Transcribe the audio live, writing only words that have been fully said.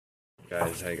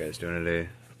Guys, how you guys doing today?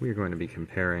 We're going to be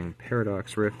comparing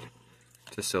Paradox Rift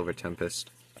to Silver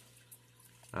Tempest.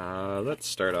 Let's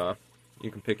start off. You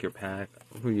can pick your pack,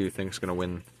 who you think's going to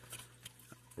win.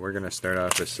 We're going to start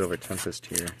off with Silver Tempest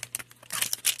here.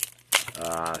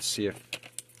 See if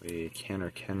we can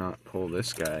or cannot pull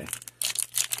this guy.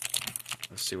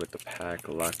 Let's see what the pack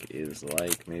luck is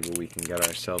like. Maybe we can get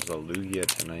ourselves a Lugia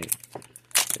tonight,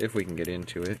 if we can get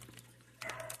into it.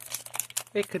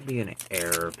 It could be an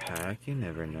error pack, you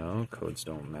never know. Codes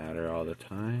don't matter all the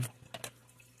time.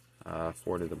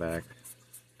 4 to the back,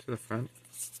 to the front.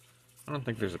 I don't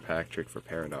think there's a pack trick for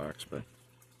Paradox, but...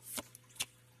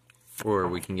 Or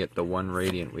we can get the one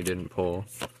Radiant we didn't pull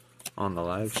on the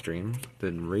live stream.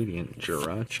 The Radiant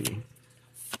Jirachi.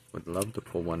 Would love to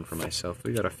pull one for myself.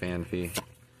 We got a fan fee.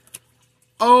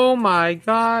 Oh my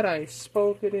god, I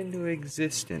spoke it into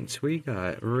existence. We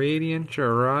got Radiant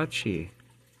Jirachi.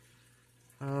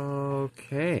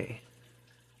 Okay.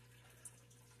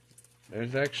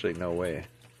 There's actually no way.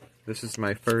 This is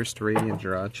my first Radiant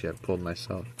Jirachi I've pulled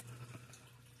myself.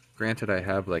 Granted, I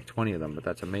have like 20 of them, but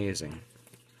that's amazing.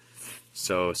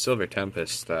 So, Silver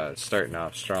Tempest starting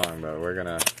off strong, but we're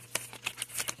gonna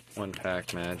one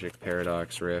pack Magic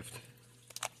Paradox Rift.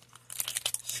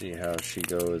 See how she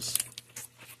goes.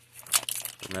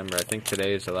 Remember, I think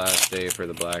today is the last day for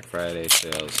the Black Friday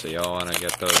sales, so y'all want to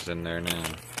get those in there now.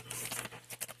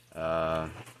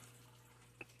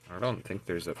 I don't think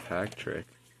there's a pack trick.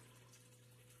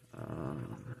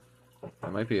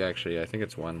 It might be actually, I think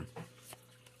it's one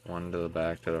to the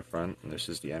back to the front, and this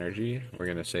is the energy. We're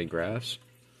gonna say grass,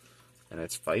 and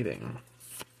it's fighting.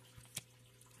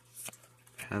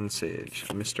 Pansage,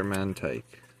 Mr.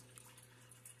 Mantike,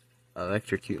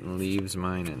 Electrocuting Leaves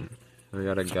Mining. We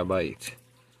got a Gabite,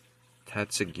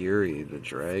 Tatsugiri, the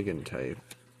dragon type,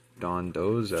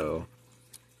 Dondozo,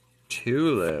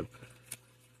 Tulip.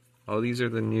 Oh, these are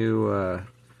the new,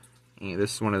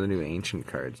 this is one of the new ancient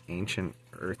cards. Ancient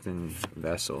Earthen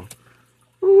Vessel.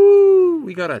 Ooh,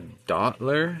 we got a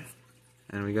Dottler,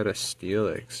 and we got a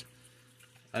Steelix.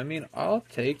 I mean, I'll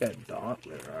take a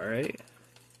Dottler, alright?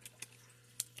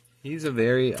 He's a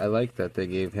very, I like that they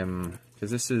gave him,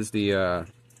 because this is the,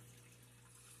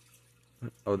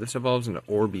 oh, this evolves into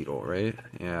Orbeetle, right?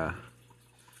 Yeah.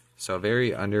 So,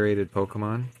 very underrated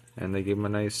Pokemon, and they gave him a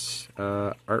nice,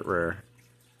 art rare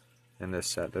in this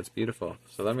set. That's beautiful.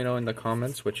 So let me know in the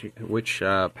comments which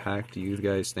pack do you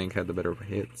guys think had the better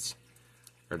hits,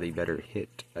 or the better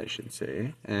hit, I should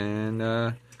say. And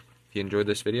if you enjoyed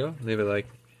this video, leave a like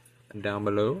down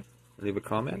below, leave a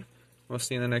comment. We'll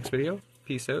see you in the next video.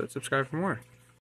 Peace out. Subscribe for more.